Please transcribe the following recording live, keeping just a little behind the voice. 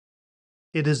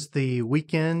It is the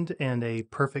weekend and a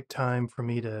perfect time for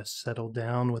me to settle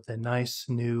down with a nice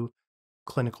new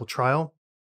clinical trial.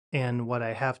 And what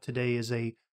I have today is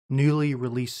a newly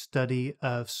released study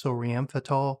of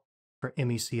solriamfetol for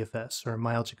ME/CFS, or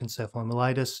myalgic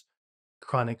encephalomyelitis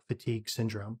chronic fatigue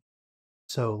syndrome.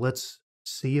 So let's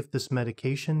see if this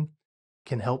medication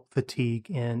can help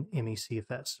fatigue in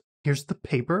ME/CFS. Here's the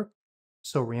paper.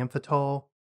 Solriamfetol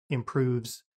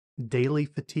improves daily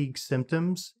fatigue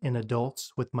symptoms in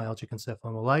adults with myalgic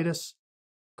encephalomyelitis,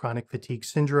 chronic fatigue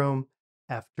syndrome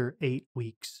after 8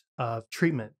 weeks of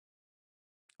treatment.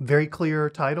 Very clear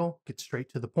title, get straight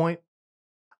to the point.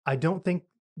 I don't think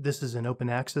this is an open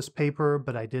access paper,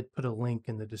 but I did put a link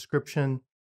in the description.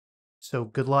 So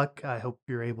good luck. I hope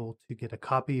you're able to get a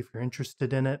copy if you're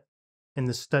interested in it. And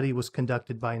the study was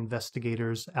conducted by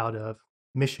investigators out of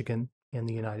Michigan in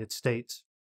the United States.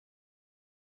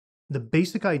 The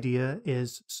basic idea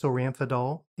is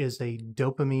solriamfetol is a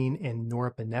dopamine and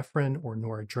norepinephrine or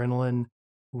noradrenaline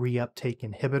reuptake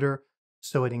inhibitor.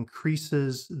 So it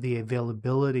increases the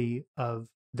availability of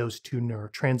those two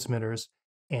neurotransmitters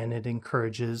and it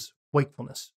encourages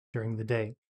wakefulness during the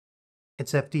day.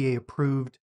 It's FDA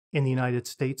approved in the United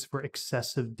States for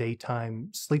excessive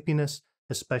daytime sleepiness,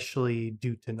 especially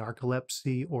due to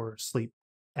narcolepsy or sleep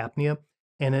apnea.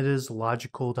 And it is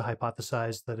logical to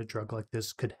hypothesize that a drug like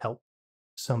this could help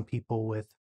some people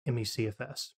with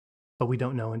ME/CFS, but we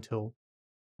don't know until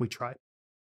we try.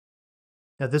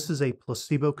 Now, this is a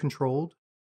placebo controlled,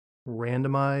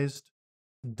 randomized,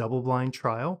 double blind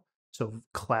trial. So,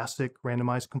 classic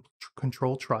randomized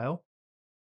control trial,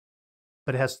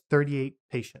 but it has 38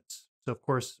 patients. So, of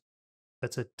course,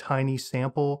 that's a tiny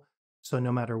sample. So,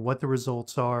 no matter what the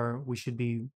results are, we should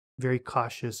be very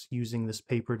cautious using this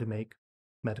paper to make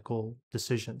medical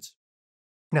decisions.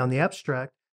 Now, in the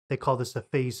abstract, they call this a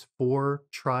phase 4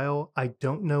 trial. I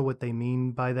don't know what they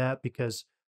mean by that because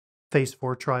phase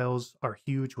 4 trials are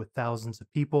huge with thousands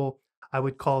of people. I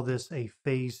would call this a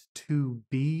phase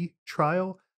 2B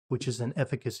trial, which is an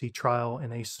efficacy trial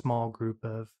in a small group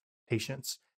of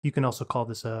patients. You can also call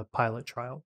this a pilot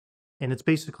trial. And it's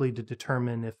basically to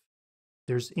determine if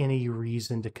there's any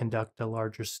reason to conduct a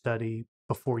larger study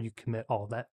before you commit all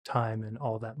that time and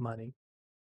all that money.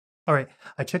 All right,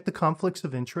 I checked the conflicts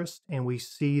of interest, and we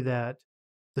see that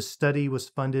the study was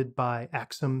funded by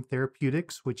Axum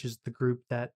Therapeutics, which is the group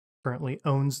that currently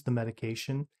owns the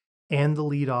medication, and the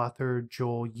lead author,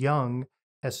 Joel Young,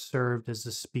 has served as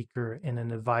a speaker and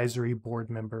an advisory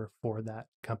board member for that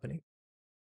company.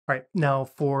 All right, now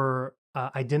for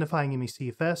identifying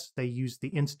ME/CFS, they use the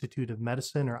Institute of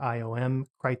Medicine, or IOM,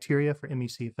 criteria for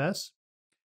ME/CFS.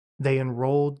 They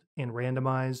enrolled and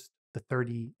randomized the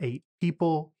 38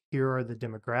 people. Here are the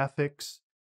demographics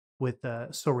with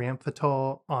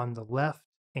solriamfetol on the left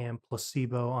and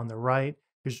placebo on the right.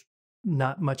 There's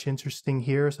not much interesting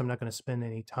here, so I'm not going to spend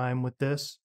any time with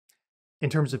this. In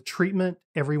terms of treatment,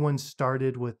 everyone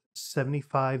started with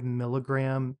 75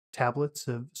 milligram tablets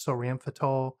of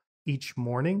solriamfetol each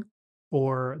morning,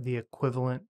 or the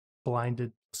equivalent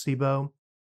blinded placebo.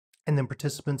 And then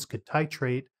participants could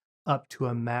titrate up to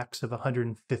a max of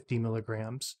 150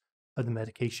 milligrams of the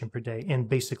medication per day. And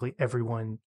basically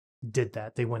everyone did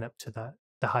that. They went up to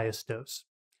the highest dose.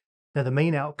 Now, the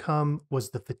main outcome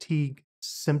was the fatigue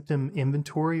symptom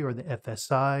inventory, or the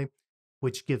FSI,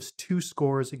 which gives two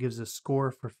scores. It gives a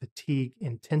score for fatigue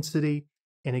intensity,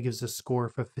 and it gives a score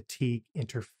for fatigue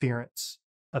interference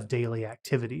of daily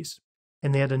activities.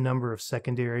 And they had a number of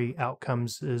secondary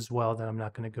outcomes as well that I'm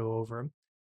not going to go over.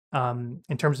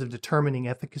 In terms of determining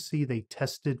efficacy, they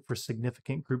tested for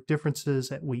significant group differences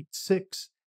at week 6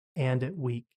 and at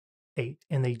week 8,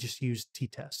 and they just used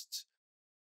t-tests.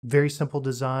 Very simple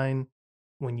design.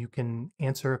 When you can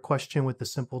answer a question with the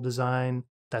simple design,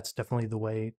 that's definitely the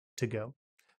way to go.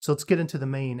 So let's get into the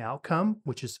main outcome,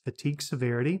 which is fatigue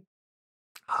severity.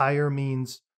 Higher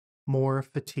means more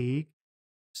fatigue.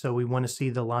 So we want to see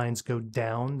the lines go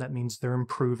down. That means they're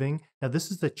improving. Now, this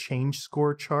is the change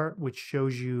score chart, which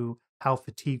shows you how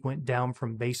fatigue went down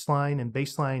from baseline. And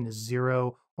baseline is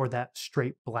 0, or that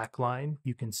straight black line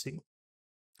you can see.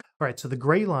 All right, so the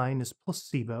gray line is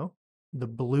placebo. The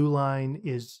blue line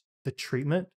is the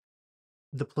treatment.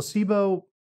 The placebo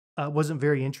wasn't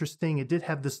very interesting. It did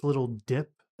have this little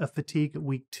dip of fatigue at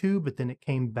week 2, but then it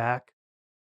came back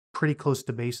pretty close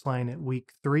to baseline at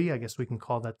week 3. I guess we can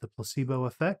call that the placebo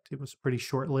effect. It was pretty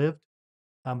short lived,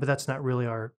 but that's not really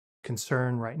our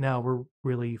concern right now. We're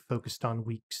really focused on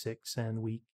week 6 and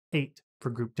week 8 for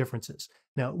group differences.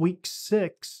 Now, at week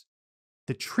 6,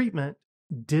 the treatment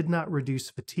did not reduce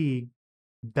fatigue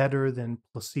better than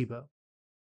placebo,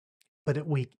 but at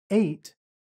week 8,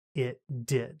 it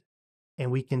did.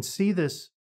 And we can see this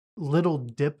little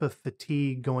dip of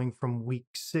fatigue going from week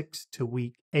 6 to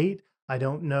week 8. I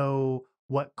don't know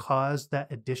what caused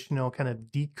that additional kind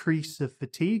of decrease of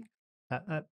fatigue.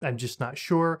 I'm just not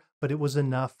sure, but it was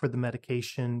enough for the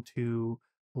medication to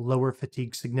lower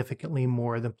fatigue significantly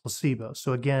more than placebo.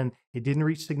 So again, it didn't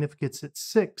reach significance at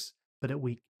 6, but at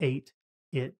week 8,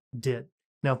 it did.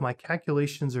 Now, if my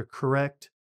calculations are correct,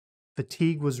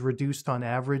 fatigue was reduced on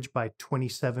average by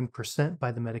 27%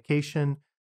 by the medication.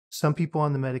 Some people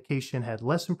on the medication had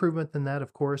less improvement than that,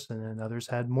 of course, and then others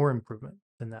had more improvement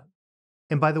than that.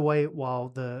 And by the way, while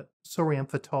the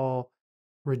solriamfetol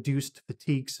reduced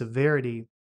fatigue severity,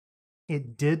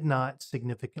 it did not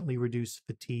significantly reduce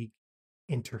fatigue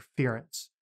interference,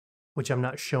 which I'm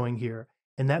not showing here.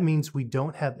 And that means we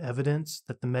don't have evidence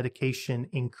that the medication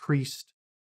increased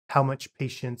how much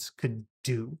patients could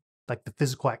do, like the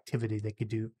physical activity they could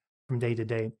do from day to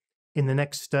day. In the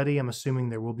next study, I'm assuming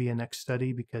there will be a next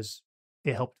study because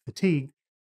it helped fatigue.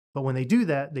 But when they do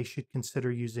that, they should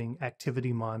consider using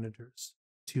activity monitors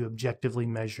to objectively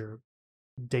measure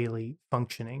daily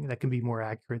functioning. That can be more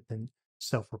accurate than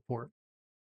self report.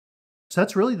 So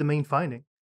that's really the main finding.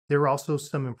 There were also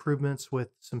some improvements with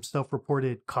some self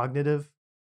reported cognitive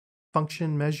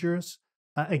function measures.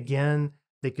 Again,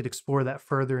 they could explore that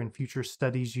further in future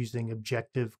studies using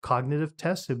objective cognitive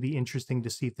tests. It'd be interesting to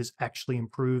see if this actually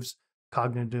improves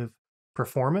cognitive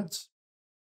performance.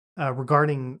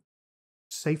 Regarding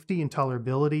safety and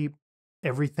tolerability,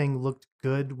 everything looked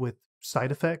good with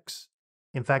side effects.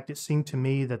 In fact, it seemed to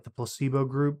me that the placebo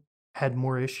group had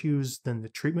more issues than the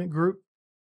treatment group,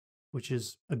 which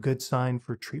is a good sign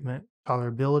for treatment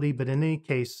tolerability. But in any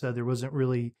case, there wasn't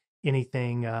really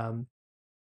anything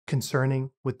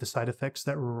concerning with the side effects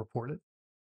that were reported.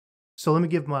 So let me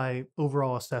give my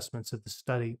overall assessments of the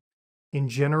study. In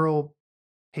general,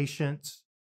 patients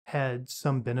had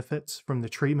some benefits from the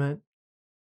treatment.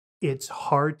 It's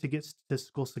hard to get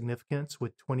statistical significance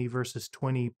with 20 versus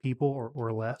 20 people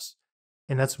or less.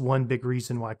 And that's one big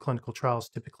reason why clinical trials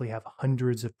typically have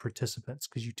hundreds of participants,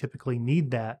 because you typically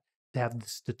need that to have the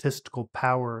statistical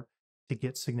power to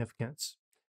get significance.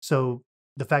 So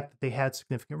the fact that they had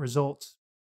significant results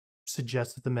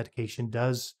suggests that the medication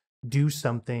does do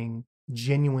something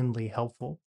genuinely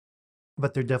helpful.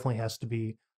 But there definitely has to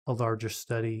be a larger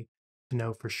study to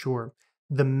know for sure.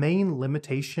 The main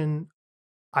limitation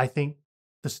I think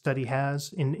the study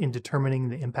has in determining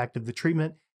the impact of the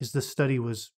treatment is the study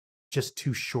was just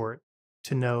too short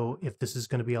to know if this is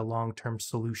going to be a long-term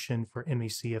solution for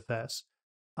ME/CFS.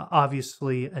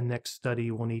 Obviously, a next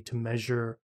study will need to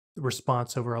measure the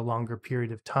response over a longer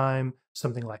period of time.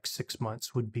 Something like 6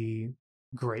 months would be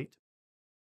great.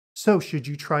 So, should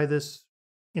you try this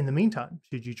in the meantime?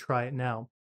 Should you try it now?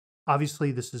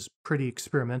 Obviously, this is pretty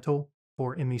experimental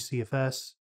for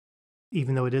ME/CFS,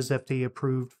 even though it is FDA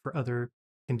approved for other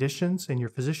conditions, and your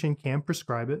physician can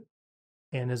prescribe it.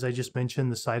 And as I just mentioned,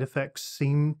 the side effects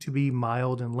seem to be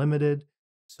mild and limited,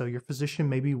 so your physician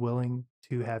may be willing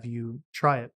to have you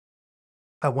try it.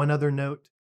 One other note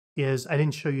is I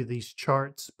didn't show you these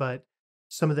charts, but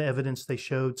some of the evidence they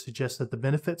showed suggests that the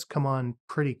benefits come on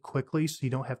pretty quickly, so you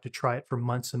don't have to try it for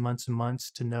months and months and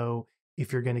months to know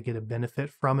if you're going to get a benefit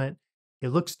from it. It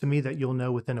looks to me that you'll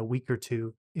know within a week or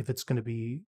two if it's going to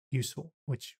be useful,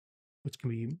 which can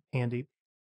be handy.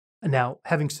 Now,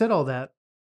 having said all that,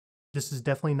 this is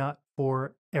definitely not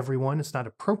for everyone. It's not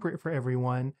appropriate for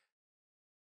everyone.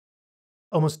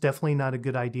 Almost definitely not a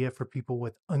good idea for people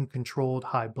with uncontrolled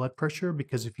high blood pressure,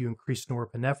 because if you increase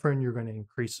norepinephrine, you're going to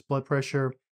increase blood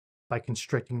pressure by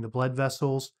constricting the blood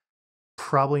vessels.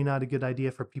 Probably not a good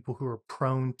idea for people who are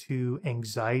prone to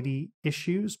anxiety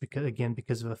issues, because again,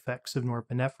 because of effects of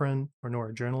norepinephrine or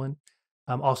noradrenaline.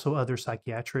 Also, other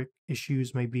psychiatric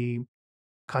issues may be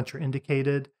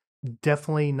contraindicated.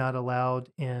 Definitely not allowed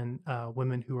in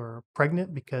women who are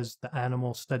pregnant, because the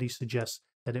animal study suggests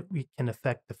that we can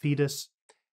affect the fetus.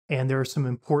 And there are some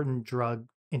important drug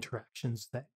interactions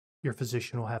that your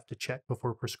physician will have to check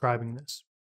before prescribing this.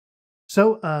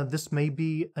 So this may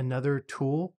be another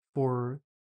tool for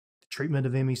the treatment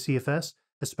of ME/CFS,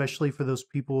 especially for those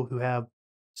people who have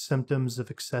symptoms of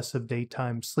excessive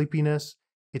daytime sleepiness.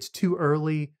 It's too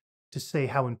early to say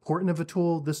how important of a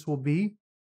tool this will be,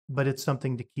 but it's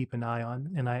something to keep an eye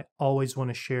on. And I always want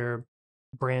to share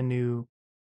brand new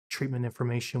treatment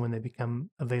information when they become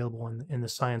available in the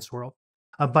science world.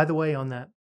 By the way, on that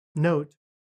note,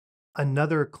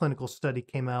 another clinical study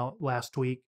came out last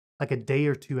week, like a day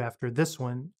or two after this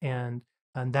one, and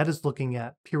that is looking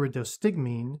at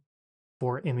pyridostigmine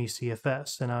for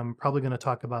ME/CFS. And I'm probably going to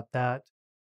talk about that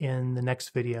in the next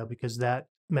video, because that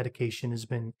medication has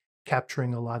been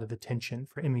capturing a lot of attention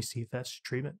for ME/CFS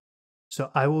treatment.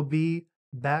 So I will be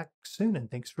back soon, and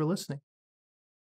thanks for listening.